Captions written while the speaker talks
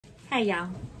Hey y'all,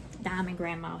 Diamond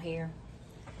Grandma here.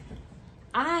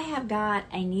 I have got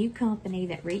a new company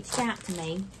that reached out to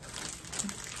me.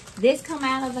 This come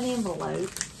out of an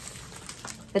envelope,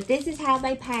 but this is how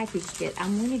they packaged it. I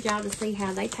wanted y'all to see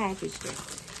how they packaged it.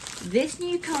 This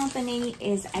new company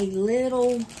is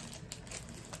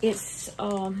it's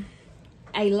a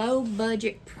low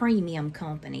budget premium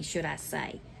company, should I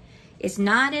say. It's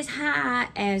not as high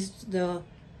as the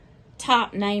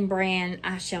top name brand,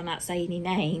 I shall not say any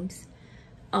names,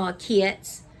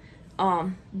 kits.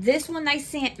 This one they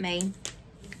sent me,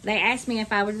 they asked me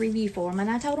if I would review for them, and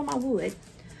I told them I would.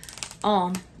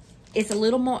 It's a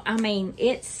little more,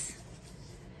 it's,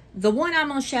 the one I'm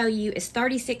going to show you is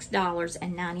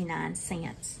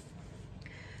 $36.99.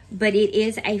 But it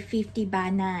is a 50 by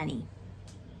 90.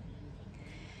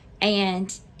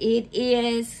 And it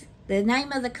is, the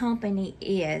name of the company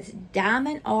is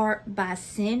Diamond Art by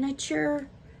Sunature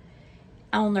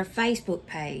on their Facebook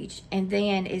page. And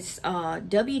then it's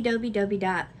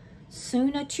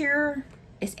www.sunature,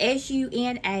 it's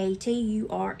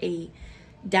SUNATURE,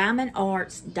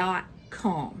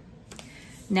 diamondarts.com.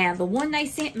 Now, the one they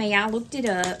sent me, I looked it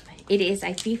up. It is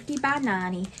a 50 by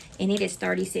 90, and it is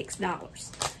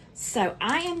 $36. So,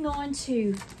 I am going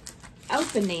to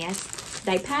open this.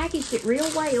 They packaged it real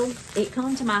well. It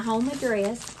come to my home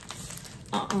address.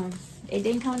 It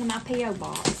didn't come to my P.O.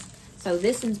 box. So,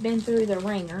 this one's been through the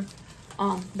ringer.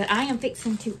 But I am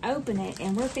fixing to open it,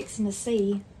 and we're fixing to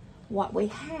see what we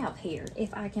have here,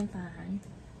 if I can find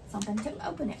something to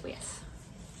open it with.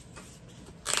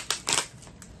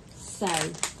 So,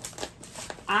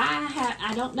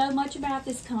 I don't know much about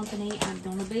this company. I'm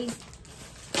going to be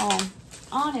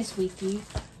honest with you.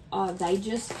 They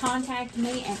just contacted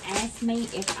me and asked me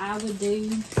if I would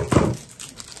do,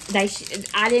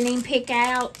 I didn't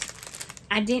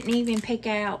even pick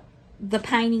out the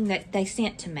painting that they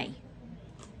sent to me.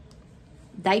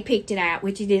 They picked it out,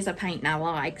 which it is a painting I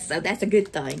like, so that's a good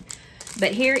thing.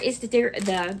 But here is the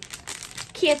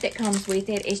kit that comes with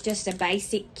it. It's just a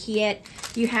basic kit.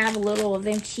 You have a little of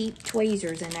them cheap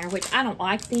tweezers in there, which I don't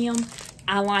like them.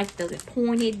 I like the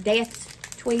pointed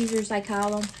death tweezers, they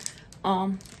call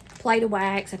them. Plate of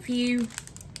wax, a few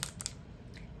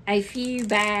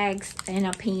bags, and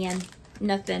a pen.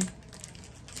 Nothing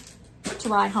to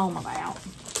write home about.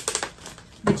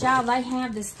 But y'all, they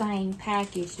have this thing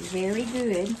packaged very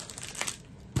good.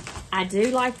 I do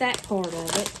like that part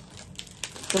of it,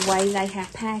 the way they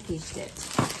have packaged it.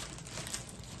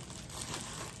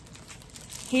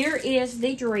 Here is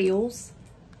the drills.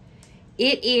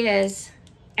 It is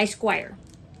a square.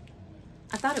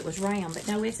 I thought it was round, but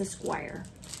no, it's a square.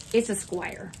 It's a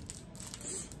square.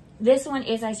 This one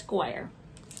is a square,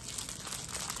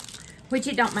 which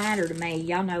it don't matter to me.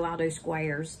 Y'all know I'll do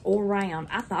squares or round.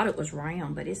 I thought it was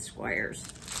round, but it's squares.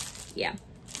 Yeah,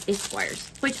 it's squares,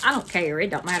 which I don't care. It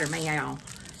don't matter to me at all.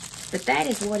 But that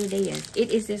is what it is.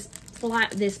 It is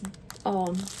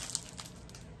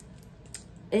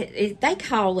they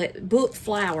call it book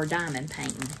flower diamond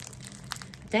painting.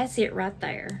 That's it right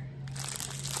there.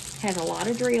 Has a lot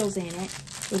of drills in it.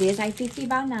 It is a 50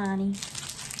 by 90.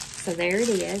 So there it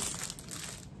is.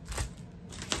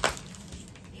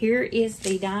 Here is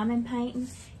the diamond painting.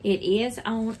 It is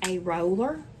on a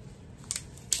roller.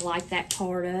 I like that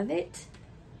part of it.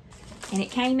 And it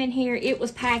came in here. It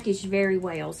was packaged very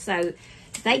well. So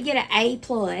they get an A+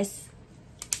 for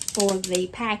the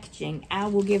packaging. I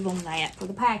will give them that for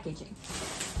the packaging.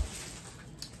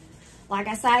 Like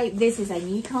I say, this is a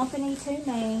new company to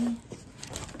me.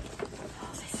 Oh,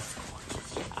 this is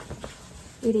gorgeous,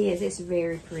 y'all. It is. It's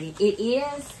very pretty. It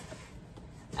is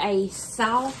a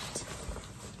soft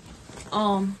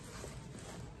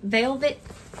velvet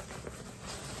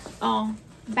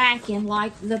backing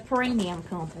like the premium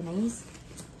companies.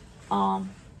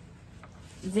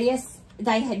 They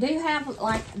do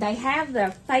have, they have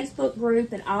the Facebook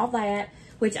group and all that,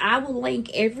 which I will link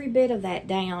every bit of that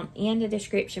down in the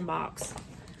description box.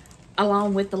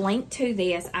 Along with the link to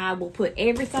this, I will put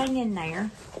everything in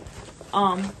there.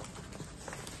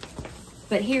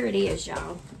 But here it is,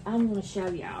 y'all. I'm going to show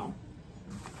y'all.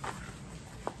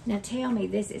 Now tell me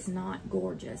this is not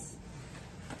gorgeous.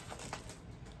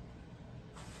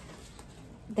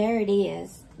 There it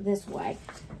is, this way.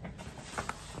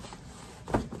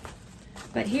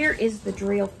 But here is the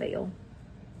drill field.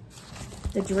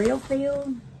 The drill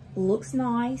field looks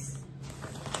nice.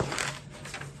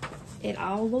 It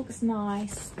all looks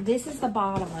nice. This is the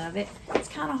bottom of it. It's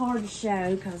kind of hard to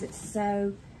show because it's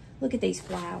so, look at these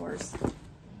flowers.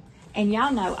 And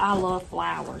y'all know I love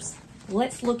flowers.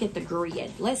 Let's look at the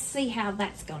grid. Let's see how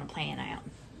that's going to pan out.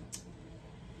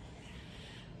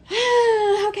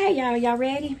 Okay, y'all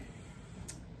ready?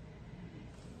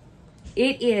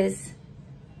 It is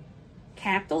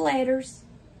capital letters,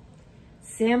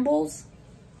 symbols,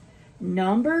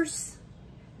 numbers.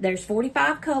 There's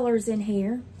 45 colors in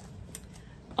here.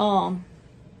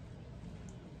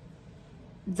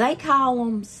 They call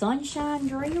them sunshine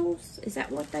drills. Is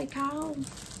that what they call them?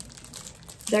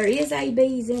 There is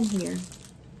ABs in here.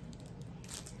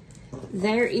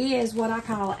 There is what I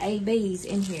call ABs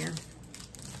in here.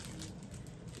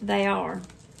 They are.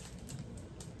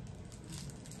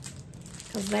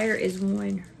 Because there is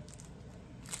one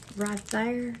right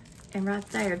there and right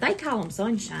there. They call them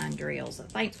sunshine drills. I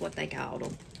think's what they call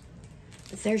them.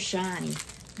 But they're shiny.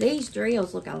 These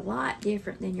drills look a lot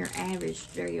different than your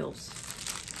average drills.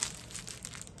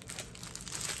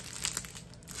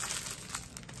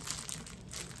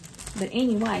 But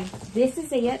anyway, this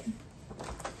is it.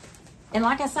 And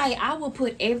like I say, I will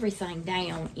put everything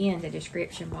down in the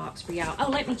description box for y'all. Oh,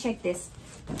 let me check this.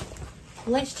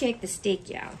 Let's check the stick,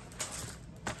 y'all.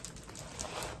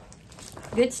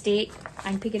 Good stick.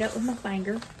 I can pick it up with my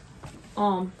finger.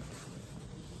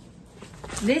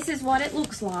 This is what it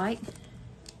looks like.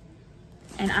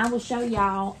 And I will show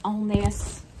y'all on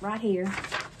this right here.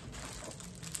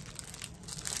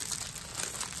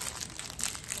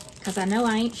 Because I know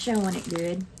I ain't showing it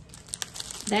good.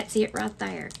 That's it right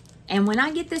there. And when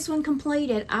I get this one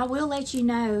completed, I will let you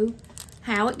know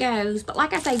how it goes. But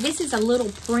like I say, this is a little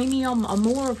premium, or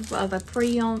more of a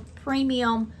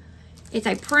premium. It's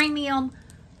a premium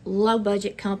low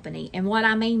budget company. And what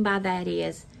I mean by that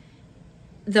is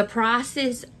the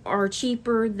prices are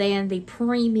cheaper than the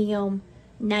premium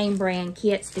name brand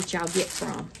kits that y'all get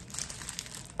from.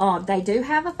 They do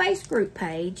have a face group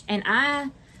page,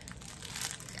 and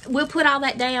we'll put all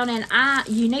that down. And I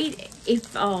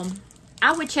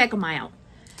would check them out.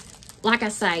 Like I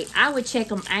say, I would check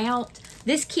them out.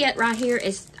 This kit right here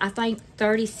is, I think,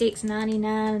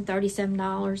 $36.99,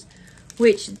 $37,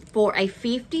 which for a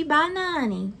 50 by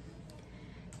 90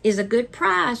 is a good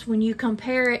price when you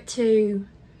compare it to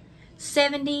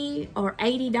 $70 or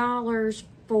 $80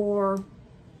 for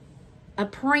a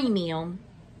premium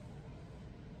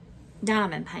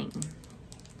diamond painting.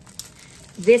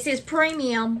 This is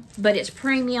premium, but it's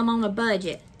premium on a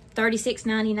budget.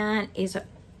 $36.99 is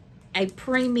a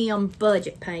premium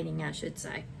budget painting, I should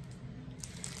say.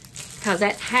 Because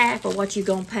that's half of what you're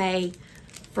going to pay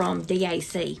from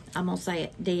DAC. I'm going to say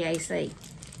it, DAC.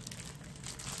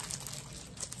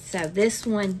 So this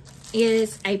one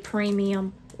is a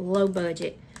premium low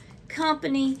budget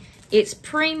company. It's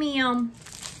premium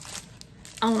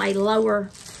on a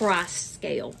lower price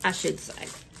scale, I should say.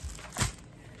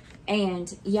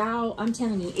 And y'all, I'm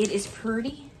telling you, it is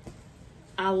pretty.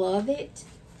 I love it.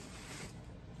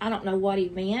 I don't know what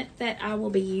event that I will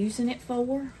be using it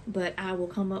for, but I will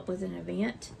come up with an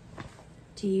event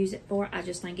to use it for. I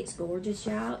just think it's gorgeous,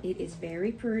 y'all. It is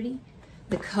very pretty.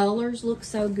 The colors look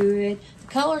so good. The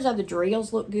colors of the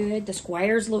drills look good. The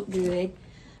squares look good.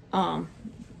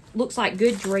 Looks like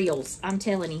good drills, I'm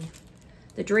telling you.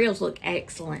 The drills look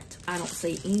excellent. I don't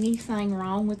see anything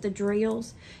wrong with the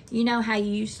drills. You know how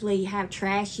you usually have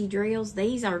trashy drills?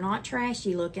 These are not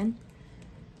trashy looking.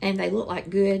 And they look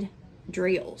like good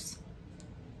drills.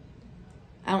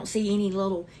 I don't see any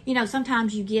little, you know,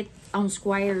 sometimes you get on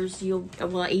squares,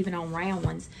 well, even on round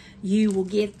ones, you will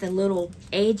get the little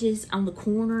edges on the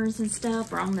corners and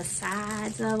stuff, or on the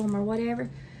sides of them or whatever.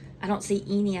 I don't see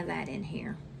any of that in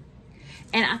here.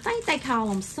 And I think they call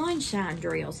them sunshine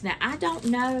drills. Now, I don't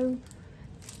know.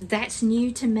 That's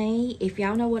new to me. If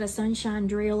y'all know what a sunshine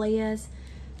drill is,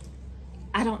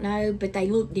 I don't know, but they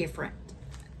look different.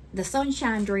 The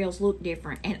sunshine drills look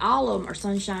different, and all of them are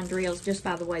sunshine drills just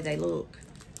by the way they look.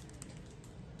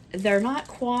 They're not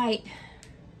quite,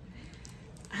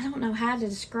 I don't know how to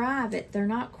describe it. They're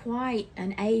not quite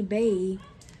an AB,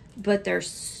 but they're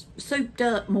souped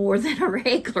up more than a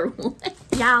regular one.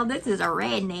 Y'all, this is a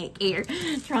redneck here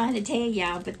trying to tell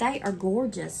y'all, but they are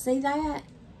gorgeous. See that?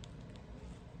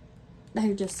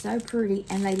 They're just so pretty,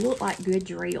 and they look like good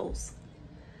drills.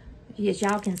 As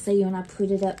y'all can see when I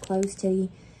put it up close to you,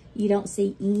 you don't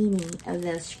see any of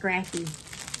the scrappy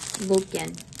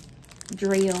looking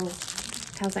drills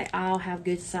because they all have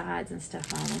good sides and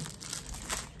stuff on them.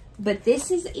 But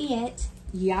this is it.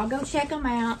 Y'all go check them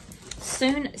out.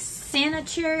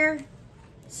 Sunature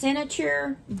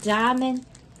Diamond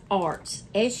Art.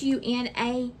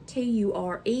 SUNATURE.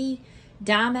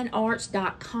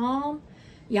 DiamondArts.com.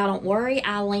 Y'all don't worry.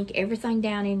 I'll link everything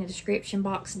down in the description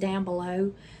box down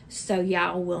below so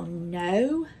y'all will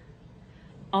know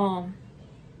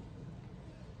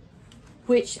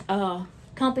which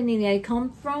company they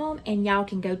come from, and y'all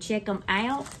can go check them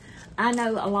out. I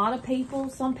know a lot of people,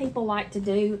 some people like to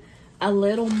do a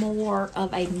little more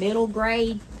of a middle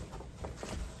grade.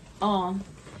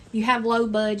 You have low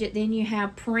budget, then you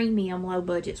have premium low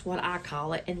budget's what I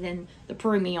call it, and then the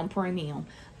premium.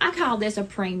 I call this a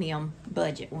premium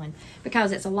budget one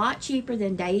because it's a lot cheaper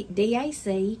than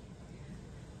DAC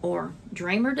or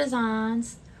Dreamer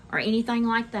Designs or anything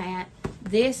like that.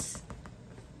 This,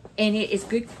 and it is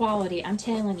good quality. I'm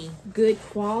telling you, good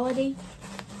quality.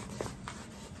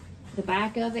 The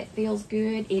back of it feels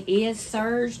good. It is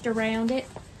serged around it.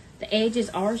 The edges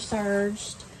are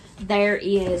serged. There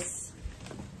is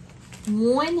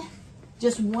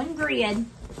just one grid,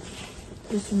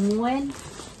 just one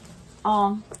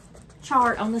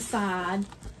chart on the side.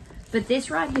 But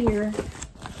this right here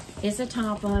is the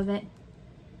top of it.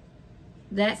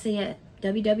 That's it.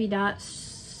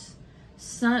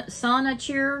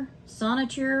 Sunature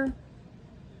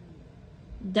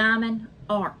Diamond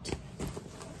Art.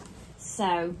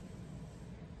 So,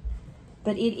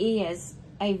 but it is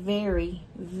a very,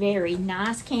 very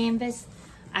nice canvas.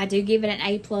 I do give it an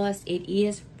A+. It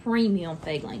is premium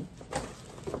feeling.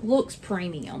 Looks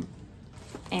premium.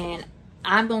 And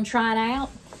I'm going to try it out.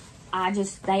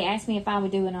 They asked me if I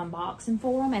would do an unboxing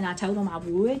for them, and I told them I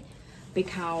would,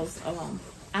 because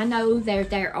I know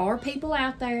there are people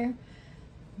out there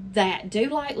that do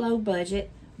like low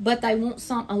budget, but they want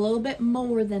something a little bit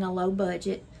more than a low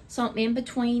budget. Something in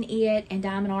between it and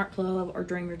Diamond Art Club or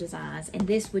Dreamer Designs. And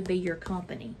this would be your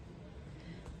company.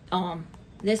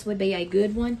 This would be a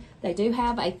good one. They do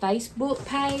have a Facebook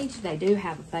page. They do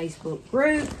have a Facebook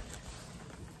group.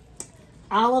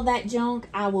 All of that junk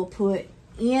I will put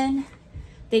in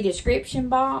the description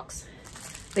box.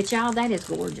 But y'all, that is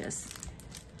gorgeous.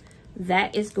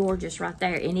 That is gorgeous right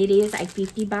there. And it is a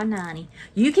 50 by 90.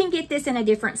 You can get this in a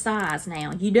different size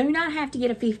now. You do not have to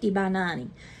get a 50 by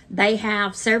 90. They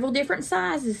have several different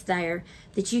sizes there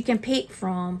that you can pick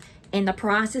from. And the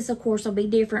prices, of course, will be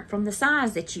different from the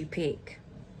size that you pick.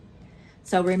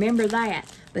 So remember that.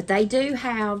 But they do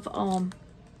have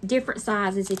different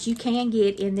sizes that you can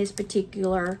get in this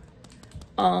particular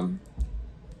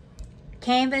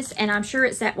canvas. And I'm sure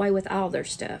it's that way with all their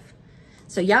stuff.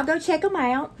 So y'all go check them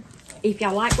out. If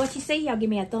y'all like what you see, y'all give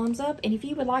me a thumbs up. And if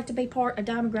you would like to be part of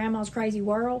Diamond Grandma's Crazy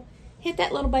World, hit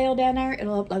that little bell down there.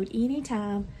 It'll upload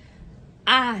anytime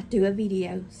I do a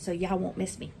video, so y'all won't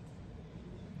miss me.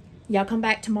 Y'all come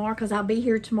back tomorrow, because I'll be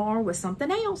here tomorrow with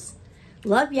something else.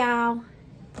 Love y'all.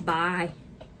 Bye.